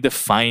can't really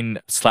define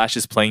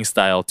Slash's playing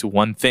style to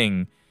one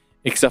thing,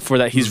 except for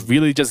that he's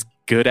really just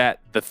good at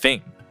the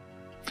thing.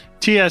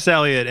 T.S.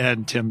 Eliot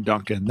and Tim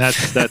Duncan.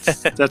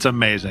 That's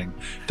amazing.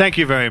 Thank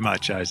you very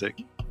much, Isaac.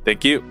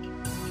 Thank you.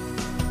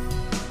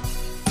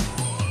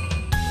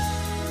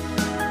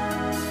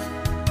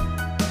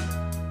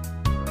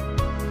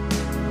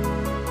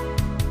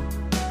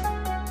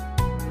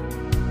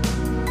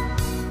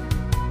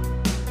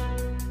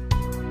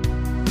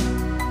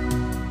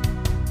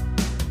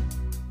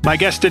 My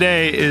guest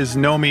today is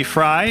Nomi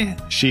Fry.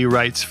 She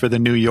writes for The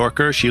New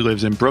Yorker. She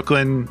lives in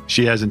Brooklyn.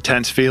 She has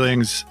intense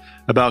feelings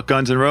about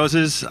Guns N'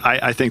 Roses.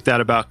 I think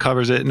that about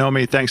covers it.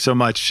 Nomi, thanks so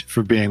much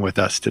for being with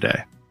us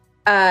today.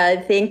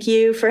 Thank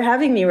you for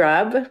having me,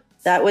 Rob.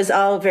 That was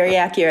all very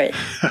accurate.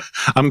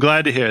 I'm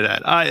glad to hear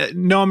that.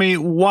 Nomi,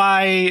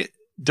 why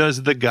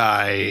does the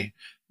guy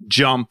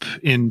jump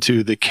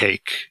into the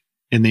cake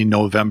in the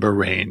November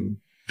Rain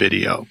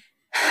video?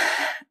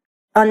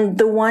 On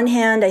the one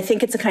hand, I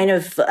think it's a kind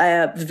of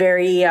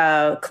very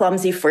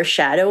clumsy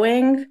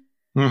foreshadowing,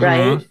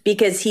 right?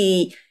 Because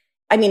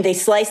I mean, they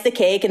slice the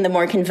cake in the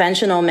more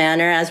conventional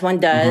manner, as one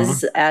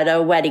does at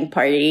a wedding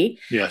party.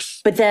 Yes.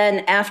 But then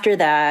after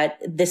that,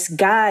 this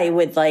guy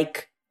with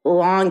like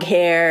long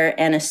hair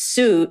and a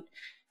suit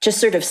just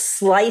sort of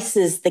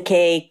slices the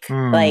cake,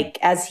 like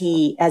as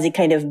he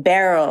kind of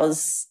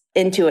barrels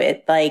into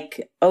it,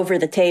 like over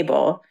the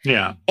table.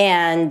 Yeah.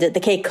 And the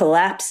cake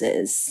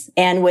collapses.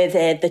 And with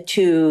it, the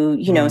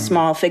two,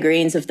 small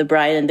figurines of the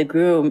bride and the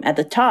groom at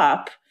the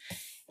top.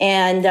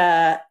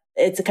 And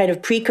it's a kind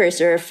of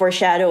precursor,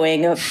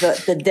 foreshadowing of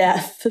the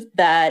death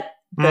that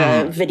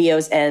the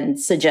video's end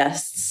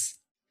suggests.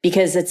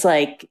 Because it's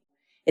like,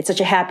 it's such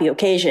a happy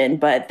occasion,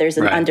 but there's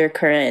an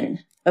undercurrent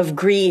of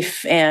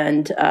grief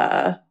and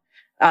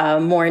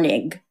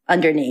mourning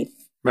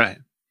underneath. Right.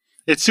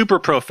 It's super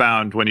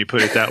profound when you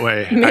put it that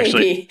way, Maybe.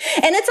 actually.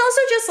 And it's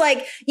also just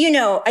like,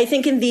 I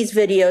think in these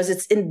videos,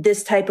 it's in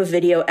this type of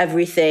video,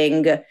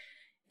 everything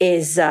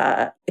is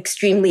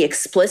extremely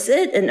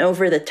explicit and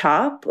over the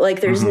top. Like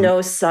there's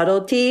no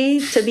subtlety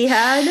to be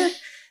had.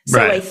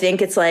 So I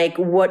think it's like,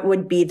 what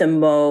would be the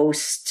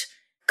most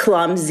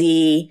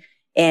clumsy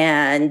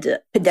and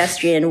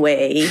pedestrian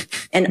way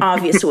and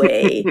obvious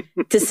way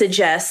to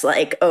suggest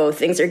like, oh,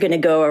 things are going to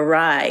go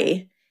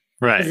awry.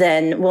 Right.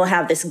 Then we'll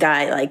have this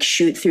guy like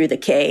shoot through the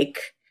cake.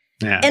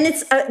 Yeah. And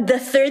it's the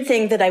third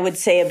thing that I would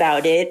say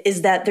about it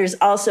is that there's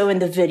also in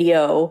the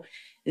video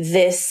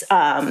this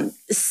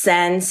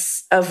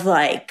sense of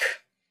like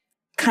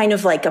kind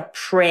of like a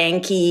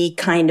pranky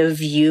kind of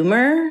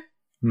humor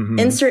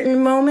in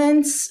certain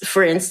moments.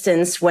 For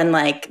instance, when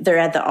like they're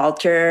at the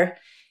altar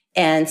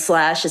and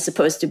Slash is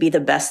supposed to be the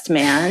best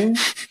man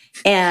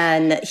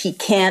and he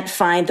can't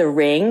find the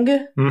ring.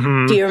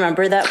 Do you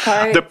remember that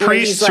part? The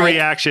priest's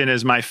reaction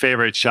is my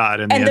favorite shot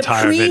in the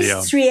entire video. And the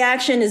priest's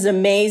reaction is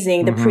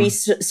amazing. The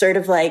priest sort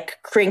of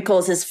like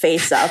crinkles his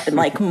face up in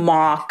like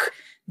mock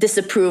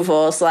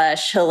disapproval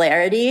 /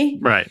 hilarity.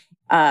 Right.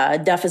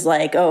 Duff is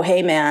like, oh,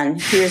 hey, man,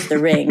 here's the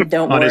ring.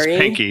 Don't on worry. His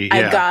pinky,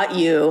 yeah. I got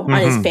you on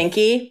his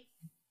pinky.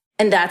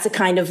 And that's a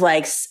kind of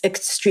like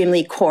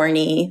extremely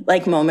corny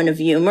like moment of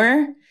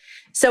humor.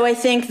 So I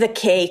think the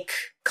cake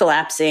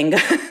collapsing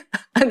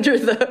under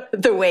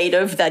the weight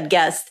of that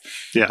guest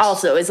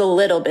also is a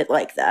little bit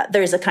like that.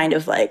 There's a kind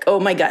of like, oh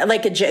my God,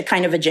 like a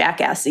kind of a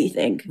jackassy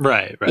thing.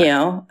 Right.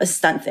 A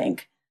stunt thing.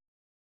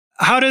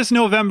 How does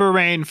November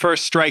Rain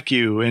first strike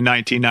you in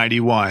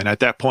 1991? At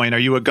that point, are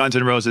you a Guns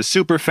N' Roses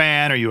super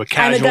fan? Are you a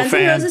casual fan? I'm a Guns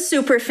N' Roses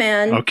super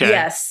fan. Okay.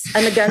 Yes,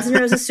 I'm a Guns N'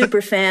 Roses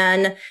super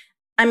fan.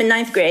 I'm in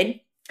 9th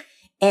grade.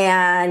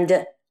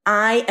 And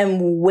I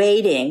am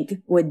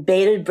waiting with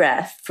bated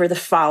breath for the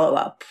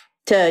follow-up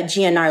to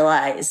GNR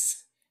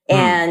Lies.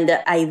 And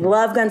I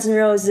love Guns N'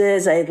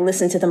 Roses. I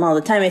listen to them all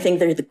the time. I think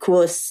they're the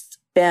coolest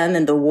band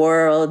in the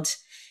world.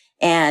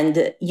 And,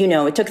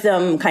 it took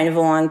them kind of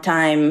a long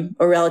time,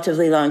 a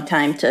relatively long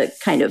time to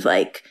kind of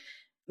like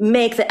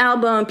make the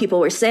album. People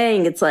were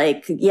saying it's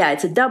like, yeah,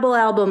 it's a double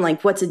album.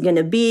 Like, what's it going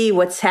to be?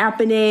 What's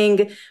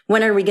happening?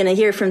 When are we going to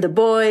hear from the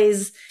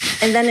boys?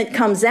 And then it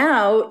comes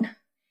out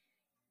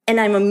and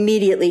I'm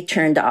immediately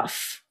turned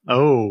off.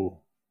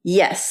 Oh.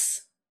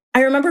 Yes.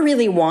 I remember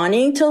really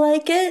wanting to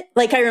like it.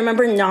 Like, I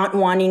remember not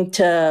wanting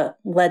to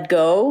let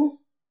go.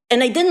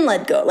 And I didn't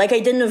let go. Like, I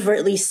didn't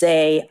overtly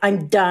say,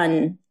 I'm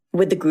done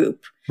with the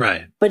group.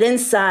 Right. But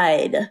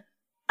inside,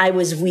 I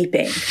was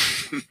weeping.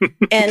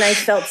 And I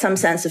felt some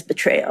sense of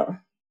betrayal.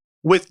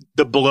 With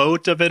the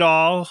bloat of it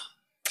all?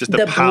 Just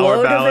the power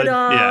bloat ballad?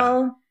 Of it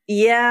all.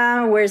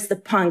 Yeah, where's the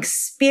punk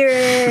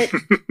spirit?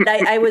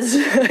 I was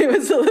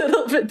a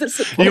little bit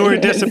disappointed. You were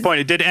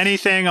disappointed. Did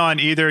anything on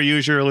either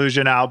Use Your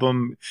Illusion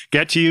album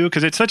get to you?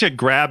 Because it's such a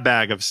grab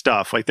bag of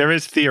stuff. Like there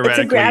is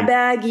theoretically... It's a grab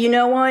bag. You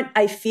know what?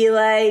 I feel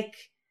like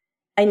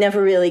I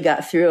never really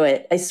got through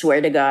it. I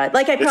swear to God.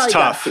 Like I probably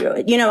got through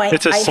it.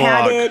 I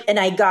had it and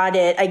I got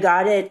it.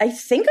 I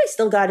think I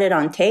still got it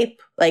on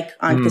tape, like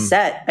on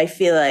cassette, I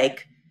feel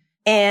like.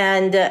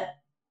 And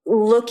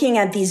looking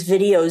at these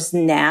videos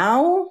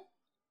now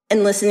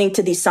and listening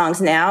to these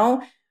songs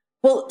now,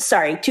 well,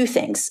 sorry, two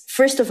things.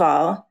 First of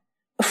all,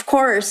 of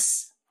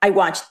course, I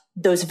watched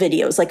those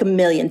videos like a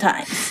million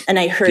times and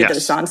I heard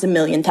those songs a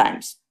million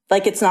times.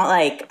 Like, it's not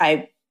like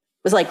I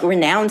was like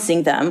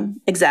renouncing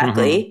them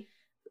exactly.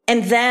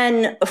 And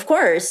then, of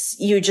course,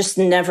 you just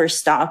never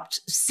stopped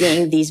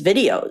seeing these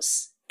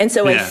videos. And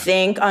so I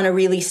think on a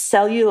really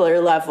cellular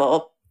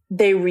level,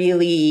 they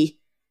really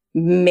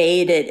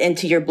made it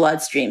into your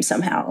bloodstream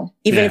somehow,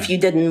 even if you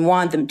didn't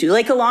want them to.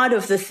 Like a lot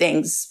of the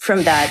things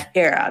from that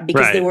era,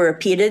 because they were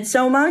repeated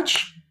so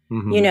much,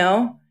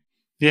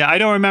 Yeah, I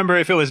don't remember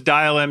if it was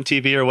Dial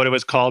MTV or what it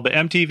was called, but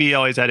MTV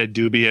always had a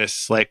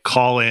dubious like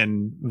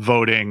call-in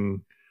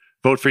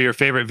vote for your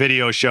favorite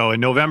video show,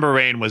 and November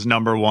Rain was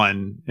number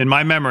one in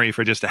my memory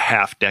for just a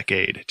half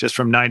decade, just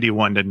from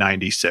 91 to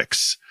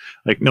 96.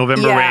 Like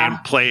November Rain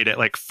played at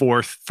like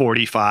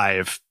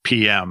 4:45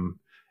 p.m.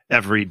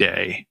 every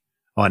day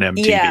on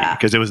MTV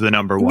because it was the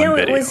number one video.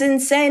 It was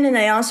insane. And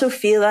I also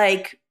feel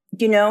like,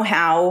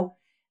 how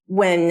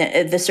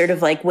when the sort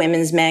of like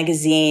women's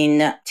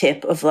magazine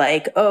tip of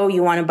like, oh,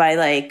 you want to buy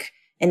like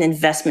an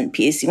investment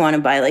piece. You want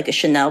to buy like a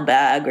Chanel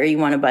bag, or you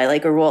want to buy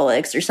like a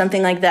Rolex or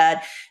something like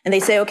that. And they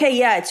say, okay,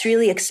 yeah, it's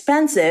really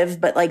expensive,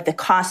 but like the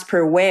cost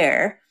per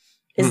wear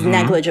is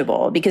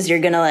negligible because you're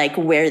going to like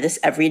wear this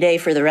every day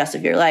for the rest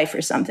of your life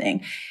or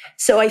something.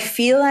 So I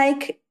feel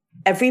like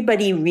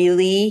everybody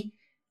really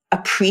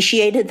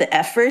appreciated the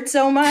effort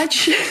so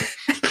much.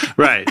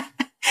 Right.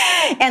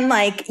 And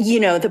like, you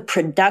know, the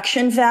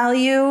production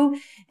value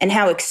and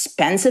how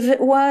expensive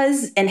it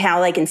was and how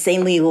like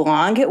insanely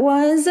long it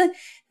was,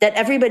 that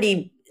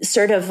everybody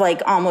sort of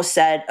like almost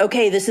said,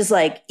 okay, this is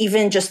like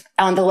even just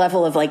on the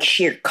level of like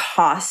sheer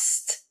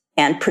cost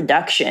and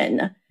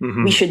production,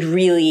 we should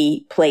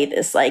really play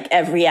this like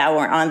every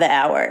hour on the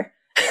hour.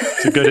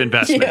 It's a good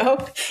investment. You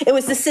know? It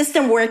was the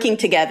system working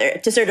together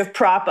to sort of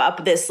prop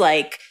up this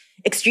like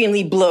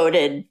extremely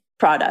bloated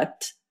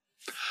product.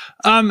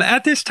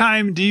 At this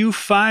time, do you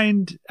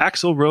find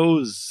Axl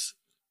Rose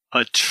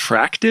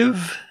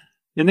attractive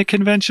in the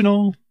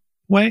conventional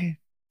way?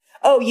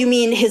 Oh, you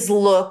mean his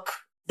look,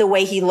 the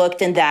way he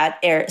looked in that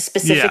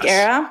specific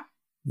era?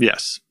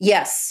 Yes.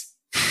 Yes.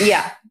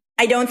 Yeah.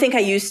 I don't think I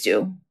used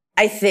to.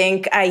 I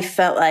think I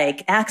felt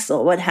like,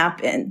 Axl, what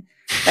happened?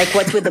 Like,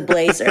 what's with the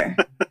blazer?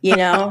 You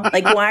know?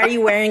 Like, why are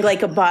you wearing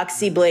like a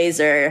boxy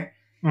blazer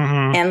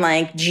and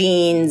like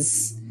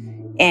jeans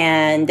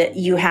and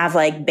you have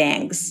like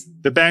bangs?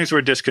 The bangs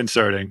were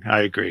disconcerting.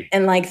 I agree.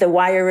 And like the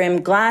wire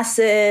rim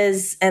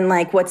glasses and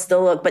like, what's the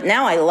look? But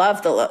now I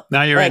love the look.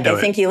 Now you're like, into it.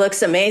 I think he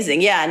looks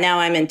amazing. Yeah, now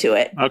I'm into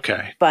it.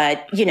 Okay.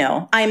 But, you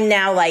know, I'm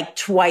now like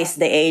twice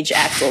the age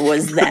Axl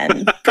was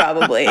then,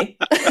 probably.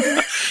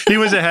 He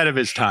was ahead of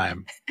his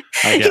time,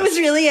 I guess. He was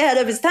really ahead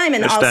of his time.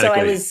 And also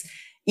I was,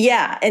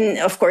 yeah. And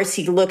of course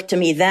he looked to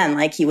me then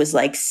like he was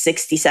like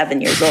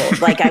 67 years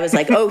old. Like I was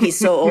like, oh, he's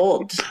so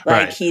old.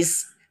 Like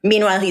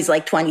meanwhile, he's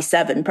like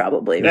 27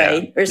 probably,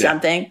 right? Or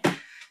something.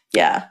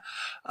 Yeah.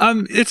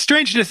 It's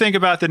strange to think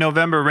about the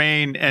November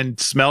Rain and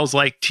Smells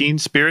Like Teen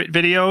Spirit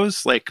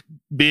videos, like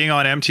being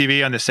on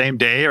MTV on the same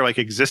day or like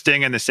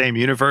existing in the same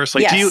universe.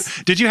 Like,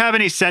 did you have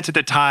any sense at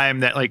the time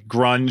that like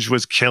grunge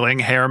was killing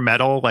hair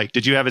metal? Like,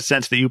 did you have a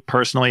sense that you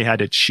personally had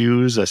to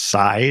choose a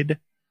side?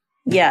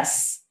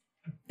 Yes.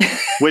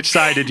 Which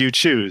side did you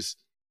choose?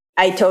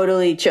 I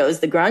totally chose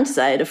the grunge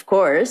side, of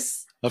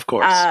course. Of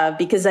course.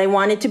 Because I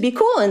wanted to be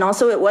cool. And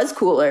also it was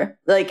cooler.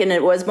 Like, and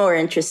it was more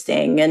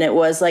interesting and it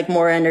was like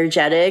more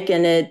energetic.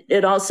 And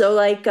it also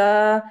like,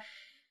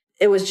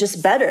 it was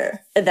just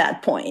better at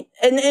that point.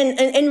 And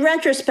in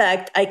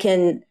retrospect, I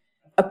can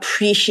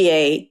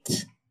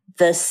appreciate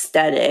the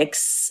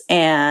aesthetics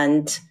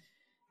and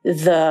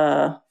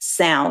the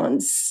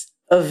sounds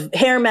of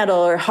hair metal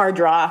or hard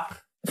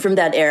rock from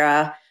that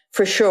era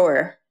for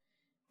sure.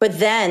 But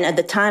then at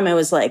the time I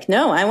was like,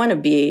 no, I want to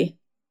be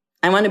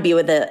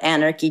with the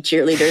anarchy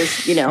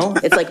cheerleaders, you know,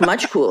 it's like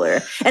much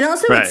cooler. And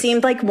also it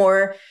seemed like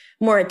more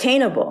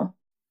attainable.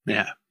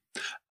 Yeah.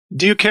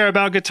 Do you care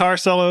about guitar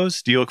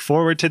solos? Do you look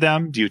forward to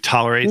them? Do you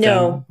tolerate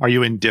them? Are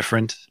you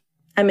indifferent?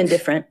 I'm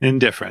indifferent.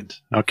 Indifferent.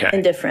 Okay.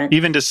 Indifferent.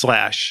 Even to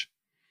Slash.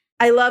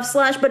 I love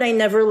Slash, but I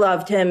never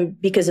loved him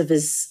because of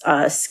his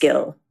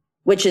skill,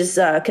 which is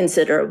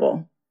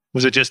considerable.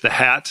 Was it just the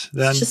hat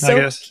then, just I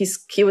guess?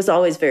 He was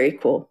always very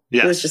cool.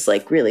 Yes. He was just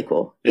like really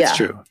cool. It's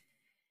true.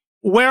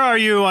 Where are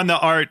you on the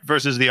art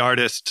versus the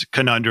artist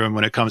conundrum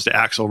when it comes to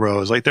Axl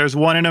Rose? Like, there's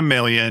 1 in a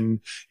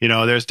million, you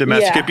know, there's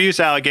domestic abuse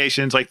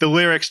allegations, like the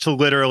lyrics to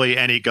literally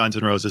any Guns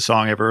N' Roses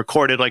song ever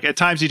recorded. Like, at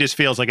times he just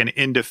feels like an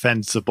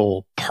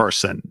indefensible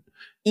person.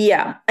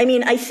 Yeah. I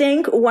mean, I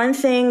think one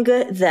thing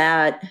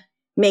that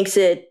makes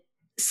it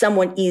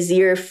somewhat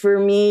easier for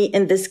me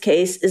in this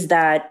case is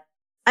that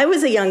I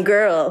was a young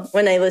girl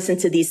when I listened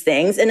to these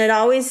things, and it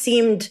always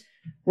seemed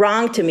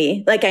wrong to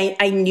me. Like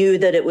I knew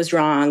that it was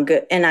wrong.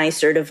 And I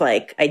sort of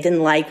like, I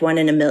didn't like 1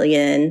 in a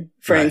million,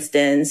 for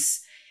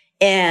instance.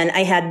 And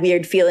I had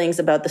weird feelings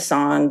about the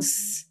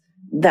songs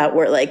that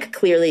were like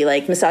clearly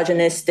like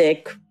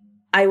misogynistic.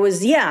 I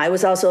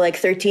was also like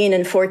 13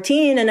 and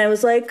 14. And I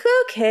was like,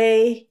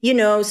 okay, you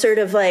know, sort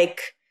of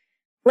like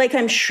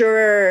I'm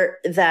sure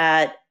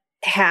that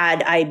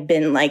had I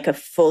been like a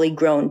fully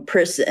grown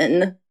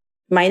person,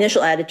 my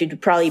initial attitude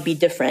would probably be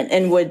different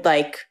and would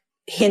like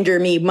hinder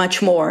me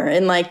much more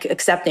in like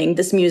accepting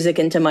this music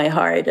into my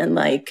heart and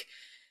like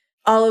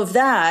all of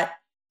that.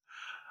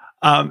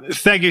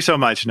 Thank you so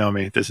much,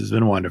 Nomi. This has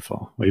been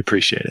wonderful. We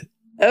appreciate it.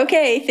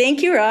 Okay.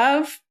 Thank you,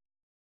 Rob.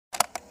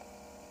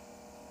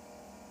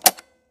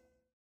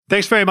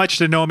 Thanks very much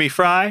to Nomi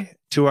Fry,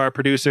 to our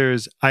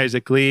producers,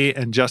 Isaac Lee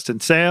and Justin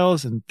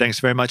Sales, and thanks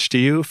very much to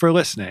you for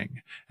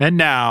listening. And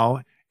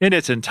now, in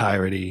its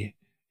entirety,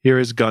 here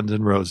is Guns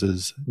N'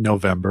 Roses'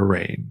 November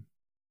Rain.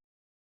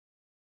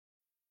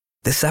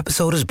 This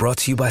episode is brought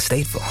to you by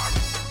State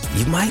Farm.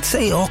 You might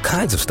say all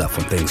kinds of stuff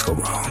when things go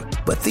wrong,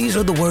 but these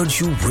are the words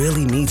you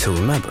really need to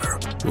remember.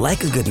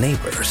 Like a good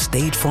neighbor,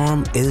 State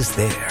Farm is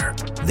there.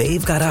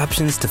 They've got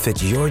options to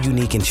fit your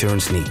unique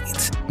insurance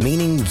needs,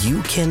 meaning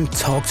you can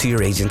talk to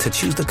your agent to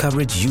choose the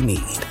coverage you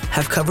need.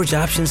 Have coverage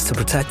options to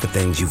protect the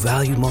things you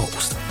value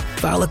most.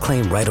 File a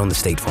claim right on the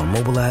State Farm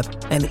mobile app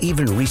and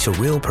even reach a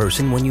real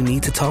person when you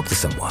need to talk to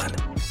someone.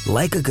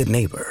 Like a good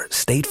neighbor,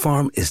 State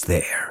Farm is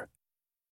there.